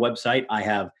education on the website. I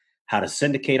have how to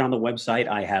syndicate on the website.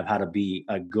 I have how to be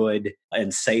a good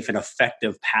and safe and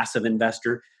effective passive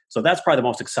investor. So that's probably the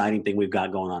most exciting thing we've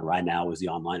got going on right now is the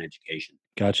online education.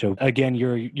 Gotcha. Again,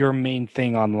 your main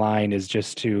thing online is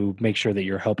just to make sure that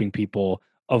you're helping people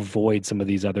avoid some of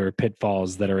these other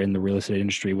pitfalls that are in the real estate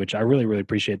industry, which I really, really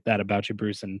appreciate that about you,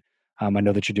 Bruce. And I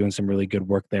know that you're doing some really good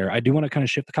work there. I do want to kind of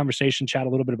shift the conversation, chat a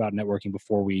little bit about networking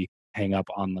before we hang up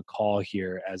on the call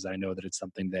here, as I know that it's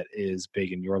something that is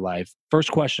big in your life.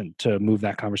 First question to move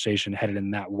that conversation headed in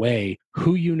that way,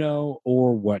 who you know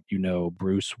or what you know,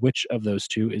 Bruce, which of those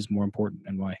two is more important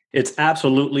and why? It's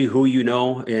absolutely who you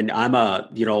know. And I'm a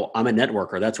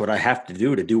networker. That's what I have to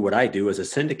do what I do as a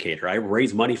syndicator. I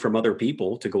raise money from other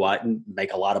people to go out and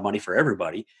make a lot of money for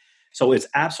everybody. So it's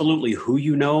absolutely who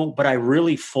you know, but I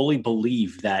really fully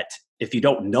believe that if you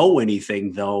don't know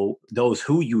anything, though, those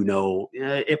who you know,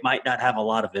 it might not have a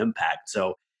lot of impact.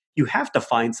 So you have to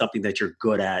find something that you're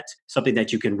good at, something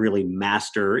that you can really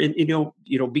master and,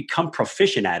 become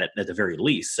proficient at it at the very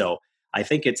least. So I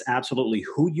think it's absolutely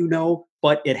who you know,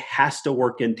 but it has to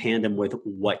work in tandem with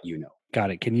what you know.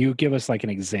 Got it. Can you give us like an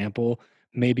example,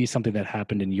 maybe something that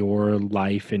happened in your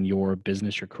life, in your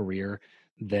business, your career,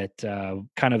 that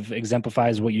kind of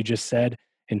exemplifies what you just said?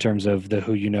 in terms of the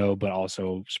who you know, but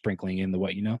also sprinkling in the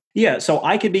what you know? Yeah, so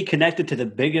I could be connected to the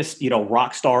biggest,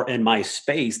 rock star in my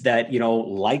space that,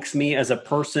 likes me as a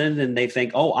person and they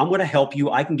think, "Oh, I'm going to help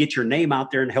you. I can get your name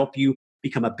out there and help you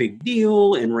become a big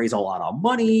deal and raise a lot of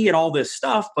money and all this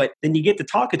stuff." But then you get to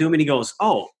talking to him and he goes,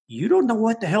 "Oh, you don't know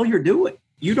what the hell you're doing.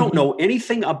 You don't know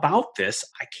anything about this.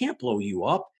 I can't blow you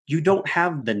up. You don't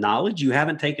have the knowledge. You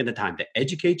haven't taken the time to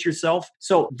educate yourself."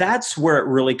 So that's where it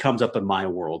really comes up in my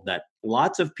world, that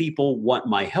lots of people want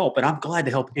my help, and I'm glad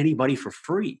to help anybody for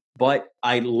free. But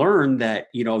I learned that,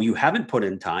 you haven't put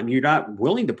in time. You're not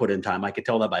willing to put in time. I could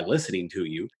tell that by listening to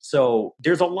you. So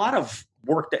there's a lot of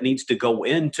work that needs to go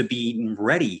in to be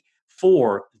ready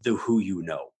for the who you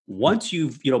know. Once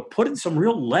you've, put in some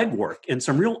real legwork and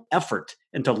some real effort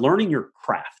into learning your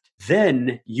craft,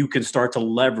 then you can start to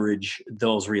leverage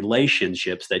those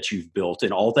relationships that you've built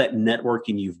and all that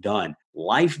networking you've done.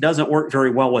 Life doesn't work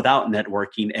very well without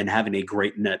networking and having a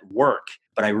great network,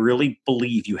 but I really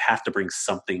believe you have to bring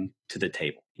something to the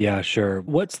table. Yeah, sure.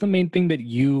 What's the main thing that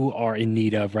you are in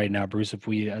need of right now, Bruce? If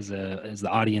we, as the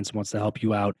audience, wants to help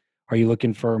you out, are you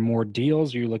looking for more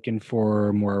deals? Are you looking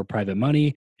for more private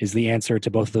money? Is the answer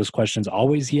to both of those questions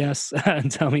always yes?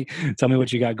 tell me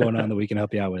what you got going on that we can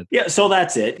help you out with. Yeah, so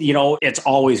that's it. It's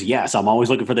always yes. I'm always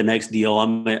looking for the next deal.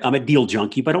 I'm a deal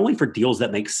junkie, but only for deals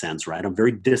that make sense, right? I'm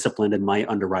very disciplined in my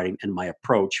underwriting and my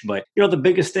approach. But the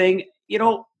biggest thing,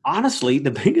 honestly,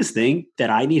 the biggest thing that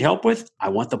I need help with, I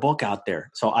want the book out there.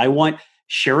 So I want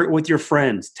share it with your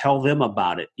friends, tell them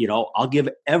about it. I'll give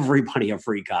everybody a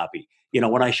free copy.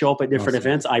 When I show up at different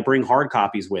events, I bring hard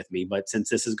copies with me. But since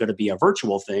this is going to be a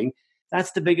virtual thing,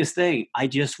 that's the biggest thing. I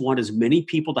just want as many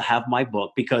people to have my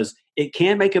book because it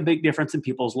can make a big difference in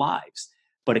people's lives.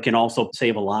 But it can also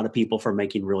save a lot of people from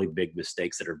making really big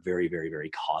mistakes that are very, very, very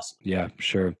costly. Yeah,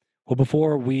 sure. Well,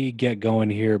 before we get going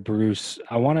here, Bruce,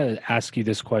 I want to ask you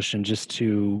this question just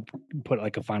to put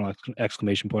like a final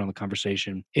exclamation point on the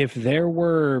conversation. If there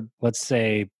were, let's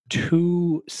say,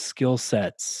 2 skill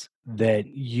sets that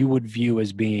you would view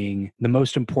as being the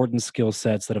most important skill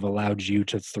sets that have allowed you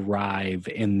to thrive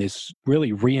in this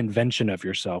really reinvention of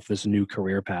yourself, this new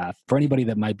career path, for anybody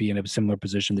that might be in a similar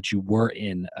position that you were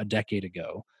in a decade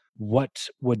ago, what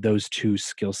would those 2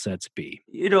 skill sets be?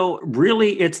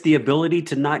 Really, it's the ability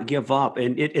to not give up,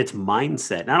 and it's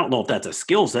mindset. And I don't know if that's a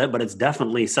skill set, but it's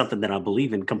definitely something that I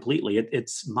believe in completely.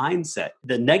 It's mindset.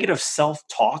 The negative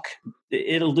self-talk,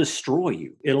 it'll destroy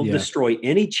you. It'll destroy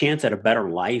any chance at a better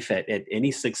life, at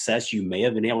any success you may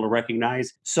have been able to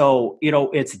recognize. So,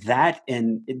 it's that.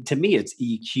 And to me, it's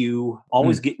EQ,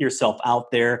 always getting yourself out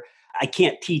there. I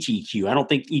can't teach EQ. I don't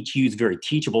think EQ is very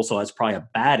teachable, so that's probably a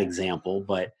bad example.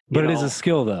 But it is a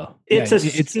skill, though. It's a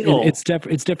skill.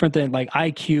 It's different than like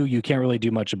IQ. You can't really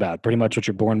do much about. Pretty much what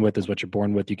you're born with is what you're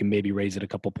born with. You can maybe raise it a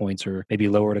couple points or maybe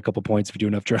lower it a couple points if you do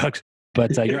enough drugs.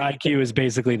 But your IQ is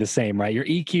basically the same, right? Your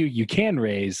EQ you can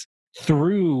raise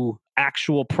through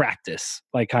actual practice,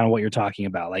 like kind of what you're talking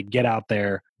about. Like get out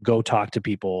there, go talk to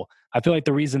people. I feel like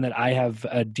the reason that I have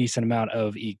a decent amount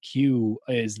of EQ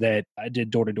is that I did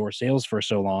door-to-door sales for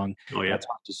so long. Oh, yeah. I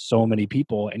talked to so many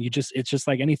people, and it's just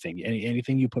like anything.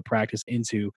 Anything you put practice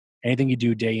into, anything you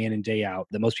do day in and day out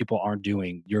that most people aren't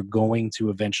doing, you're going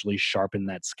to eventually sharpen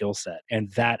that skill set.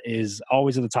 And that is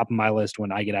always at the top of my list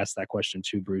when I get asked that question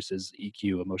too, Bruce, is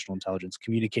EQ, emotional intelligence,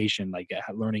 communication, like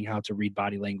learning how to read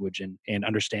body language and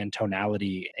understand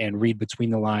tonality and read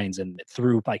between the lines and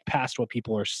through like past what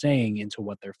people are saying into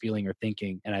what they're feeling or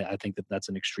thinking. And I think that that's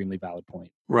an extremely valid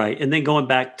point. Right. And then going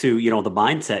back to, the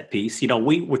mindset piece,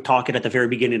 we were talking at the very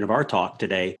beginning of our talk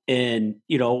today and,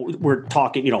 we're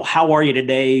talking, how are you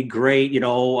today? Great.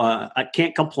 I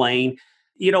can't complain.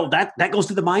 That goes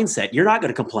to the mindset. You're not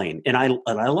going to complain. And I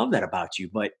love that about you.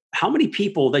 But how many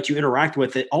people that you interact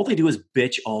with, all they do is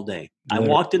bitch all day. I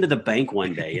walked into the bank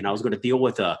one day and I was going to deal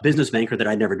with a business banker that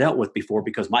I'd never dealt with before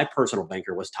because my personal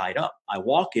banker was tied up. I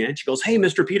walk in, she goes, "Hey,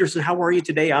 Mr. Petersen, how are you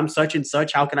today? I'm such and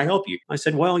such. How can I help you?" I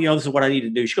said, "Well, this is what I need to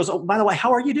do." She goes, "Oh, by the way,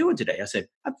 how are you doing today?" I said,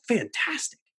 "I'm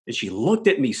fantastic." And she looked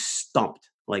at me stumped,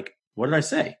 like, "What did I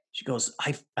say?" She goes,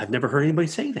 I've never heard anybody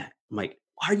say that. I'm like,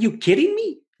 "Are you kidding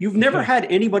me? You've never had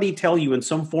anybody tell you in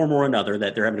some form or another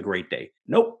that they're having a great day?"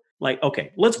 Nope. Like,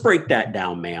 okay, let's break that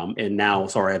down, ma'am. And now,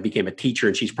 sorry, I became a teacher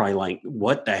and she's probably like,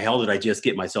 "What the hell did I just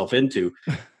get myself into?"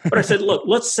 But I said, "Look,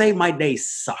 let's say my day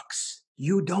sucks.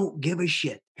 You don't give a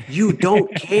shit. You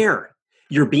don't care.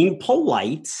 You're being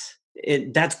polite.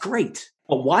 And that's great.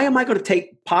 But why am I going to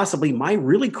take possibly my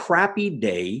really crappy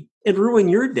day and ruin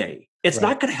your day? It's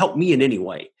not going to help me in any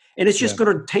way. And it's just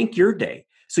going to tank your day.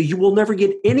 So you will never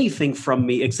get anything from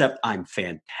me except I'm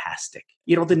fantastic."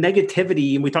 The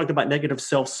negativity, and we talked about negative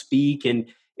self-speak, and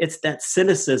it's that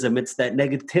cynicism, it's that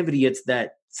negativity, it's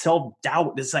that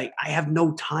self-doubt. It's like, I have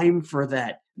no time for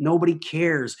that. Nobody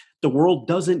cares. The world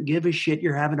doesn't give a shit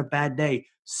you're having a bad day.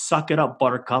 Suck it up,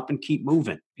 buttercup, and keep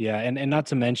moving. Yeah. And not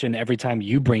to mention, every time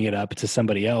you bring it up to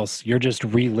somebody else, you're just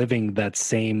reliving that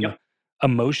same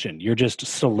emotion. You're just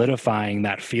solidifying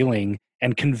that feeling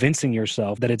and convincing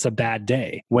yourself that it's a bad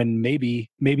day when maybe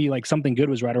like something good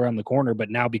was right around the corner.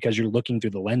 But now, because you're looking through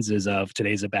the lenses of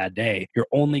today's a bad day, you're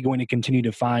only going to continue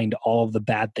to find all of the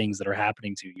bad things that are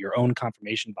happening to you. Your own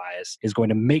confirmation bias is going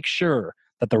to make sure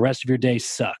that the rest of your day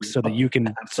sucks, so that you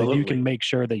can make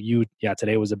sure that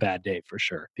today was a bad day for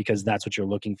sure, because that's what you're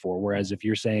looking for. Whereas if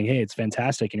you're saying, hey, it's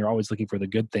fantastic, and you're always looking for the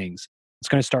good things, it's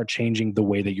going to start changing the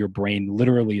way that your brain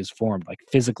literally is formed, like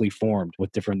physically formed,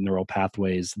 with different neural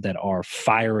pathways that are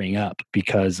firing up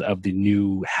because of the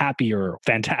new, happier,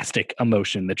 fantastic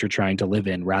emotion that you're trying to live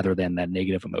in, rather than that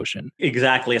negative emotion.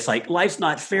 Exactly. It's like, life's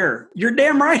not fair. You're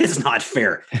damn right it's not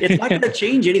fair. It's not going to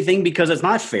change anything because it's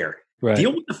not fair. Right.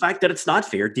 Deal with the fact that it's not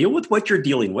fair. Deal with what you're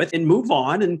dealing with and move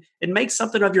on and make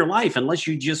something of your life, unless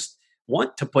you just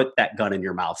want to put that gun in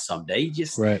your mouth someday.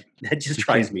 That just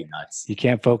drives me nuts. You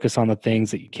can't focus on the things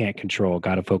that you can't control.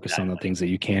 Got to focus on the things that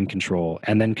you can control,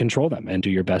 and then control them and do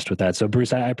your best with that. So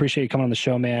Bruce, I appreciate you coming on the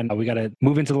show, man. We got to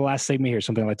move into the last segment here,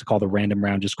 something I like to call the random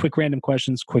round. Just quick random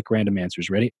questions, quick random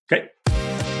answers. Ready? Okay.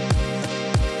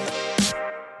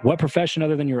 What profession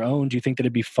other than your own do you think that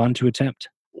it'd be fun to attempt?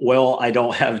 Well, I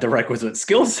don't have the requisite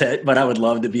skill set, but I would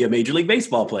love to be a Major League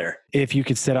Baseball player. If you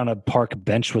could sit on a park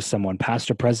bench with someone,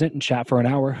 past or present, and chat for an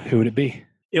hour, who would it be?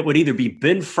 It would either be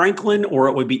Ben Franklin or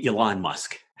it would be Elon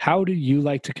Musk. How do you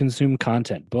like to consume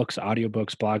content? Books,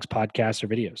 audiobooks, blogs, podcasts, or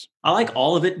videos? I like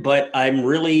all of it, but I'm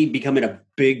really becoming a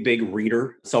big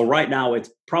reader. So right now it's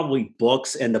probably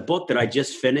books. And the book that I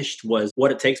just finished was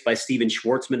What It Takes by Steven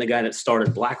Schwartzman, the guy that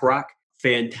started BlackRock.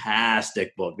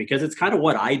 Fantastic book, because it's kind of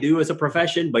what I do as a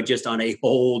profession, but just on a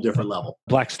whole different level.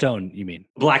 Blackstone, you mean?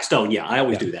 Blackstone, yeah. I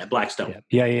always do that. Blackstone.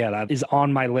 Yeah. That is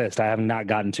on my list. I have not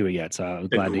gotten to it yet, so I'm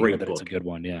glad to hear that it's a good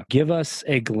one. Yeah. Give us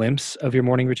a glimpse of your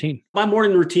morning routine. My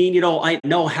morning routine, I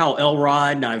know Hal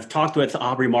Elrod, and I've talked with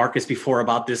Aubrey Marcus before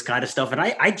about this kind of stuff, and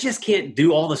I just can't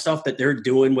do all the stuff that they're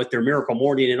doing with their Miracle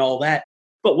Morning and all that.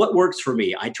 But what works for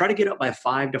me, I try to get up by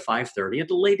 5 to 5:30, at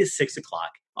the latest 6 o'clock.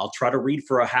 I'll try to read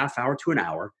for a half hour to an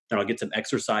hour. Then I'll get some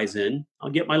exercise in. I'll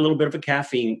get my little bit of a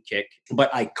caffeine kick. But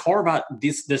I carve out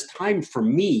this time for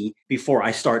me before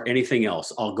I start anything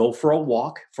else. I'll go for a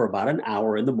walk for about an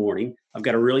hour in the morning. I've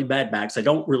got a really bad back, so I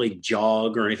don't really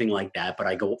jog or anything like that. But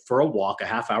I go for a walk, a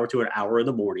half hour to an hour in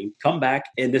the morning, come back,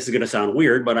 and this is going to sound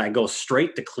weird, but I go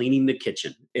straight to cleaning the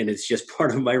kitchen. And it's just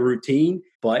part of my routine.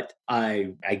 But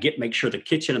I make sure the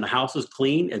kitchen and the house is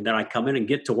clean. And then I come in and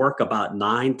get to work about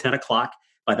 9, 10 o'clock.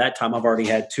 By that time, I've already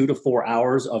had 2 to 4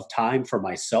 hours of time for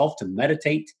myself to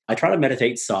meditate. I try to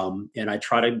meditate some, and I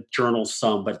try to journal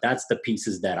some, but that's the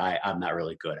pieces that I'm not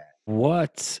really good at.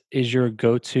 What is your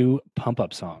go-to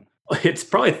pump-up song? It's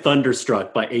probably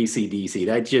Thunderstruck by AC/DC.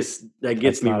 That gets me rolling.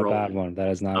 That's not a bad one. That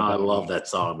is not a bad one. I love that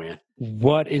song, man.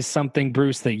 What is something,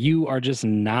 Bruce, that you are just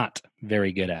not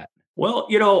very good at? Well,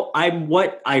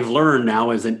 what I've learned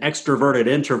now is an extroverted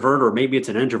introvert, or maybe it's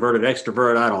an introverted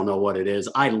extrovert. I don't know what it is.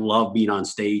 I love being on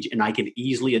stage, and I can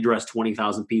easily address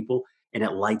 20,000 people, and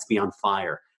it lights me on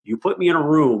fire. You put me in a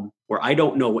room where I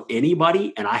don't know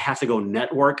anybody and I have to go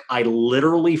network, I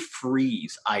literally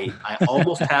freeze. I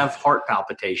almost have heart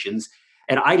palpitations,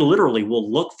 and I literally will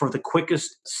look for the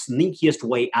quickest, sneakiest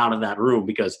way out of that room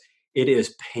because it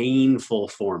is painful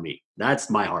for me. That's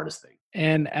my hardest thing.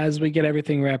 And as we get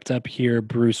everything wrapped up here,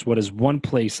 Bruce, what is one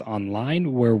place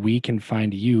online where we can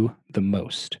find you the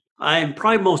most? I'm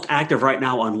probably most active right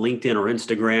now on LinkedIn or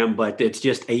Instagram, but it's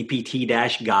just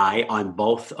APT-guy on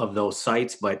both of those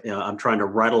sites. But I'm trying to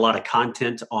write a lot of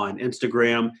content on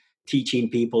Instagram, teaching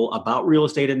people about real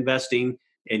estate investing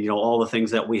and, all the things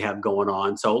that we have going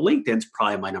on. So LinkedIn's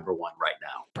probably my number one right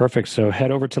now. Perfect. So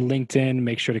head over to LinkedIn,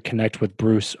 make sure to connect with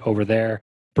Bruce over there.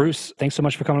 Bruce, thanks so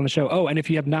much for coming on the show. Oh, and if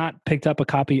you have not picked up a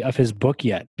copy of his book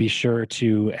yet, be sure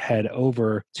to head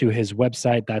over to his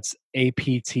website. That's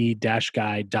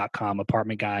apt-guy.com,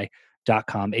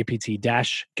 apartmentguy.com,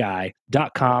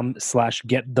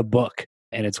 apt-guy.com/get-the-book.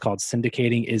 And it's called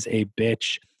Syndicating is a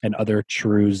Bitch and Other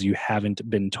Truths You Haven't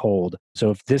Been Told.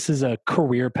 So if this is a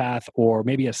career path or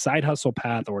maybe a side hustle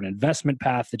path or an investment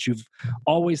path that you've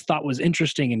always thought was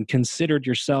interesting and considered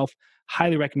yourself,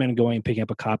 highly recommend going and picking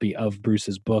up a copy of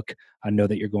Bruce's book. I know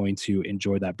that you're going to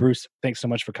enjoy that. Bruce, thanks so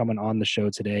much for coming on the show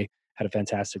today. Had a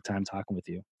fantastic time talking with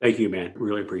you. Thank you, man.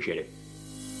 Really appreciate it.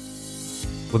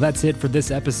 Well, that's it for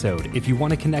this episode. If you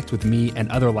want to connect with me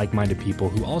and other like-minded people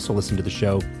who also listen to the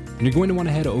show, then you're going to want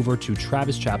to head over to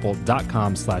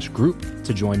travischappell.com/group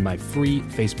to join my free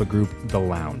Facebook group, The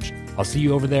Lounge. I'll see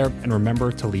you over there, and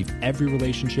remember to leave every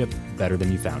relationship better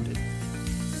than you found it.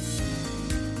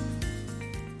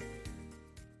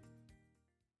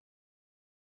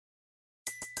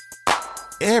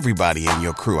 Everybody in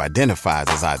your crew identifies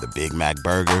as either Big Mac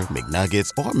Burger, McNuggets,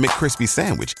 or McCrispy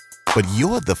Sandwich. But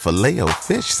you're the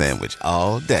Filet-O-Fish Sandwich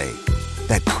all day.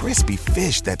 That crispy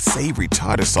fish, that savory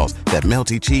tartar sauce, that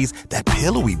melty cheese, that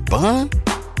pillowy bun.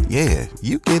 Yeah,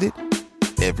 you get it.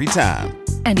 Every time.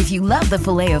 And if you love the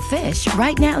Filet-O-Fish,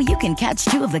 right now you can catch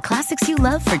two of the classics you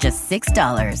love for just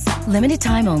 $6. Limited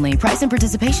time only. Price and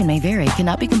participation may vary.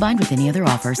 Cannot be combined with any other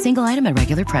offer. Single item at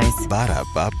regular price.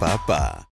 Ba-da-ba-ba-ba.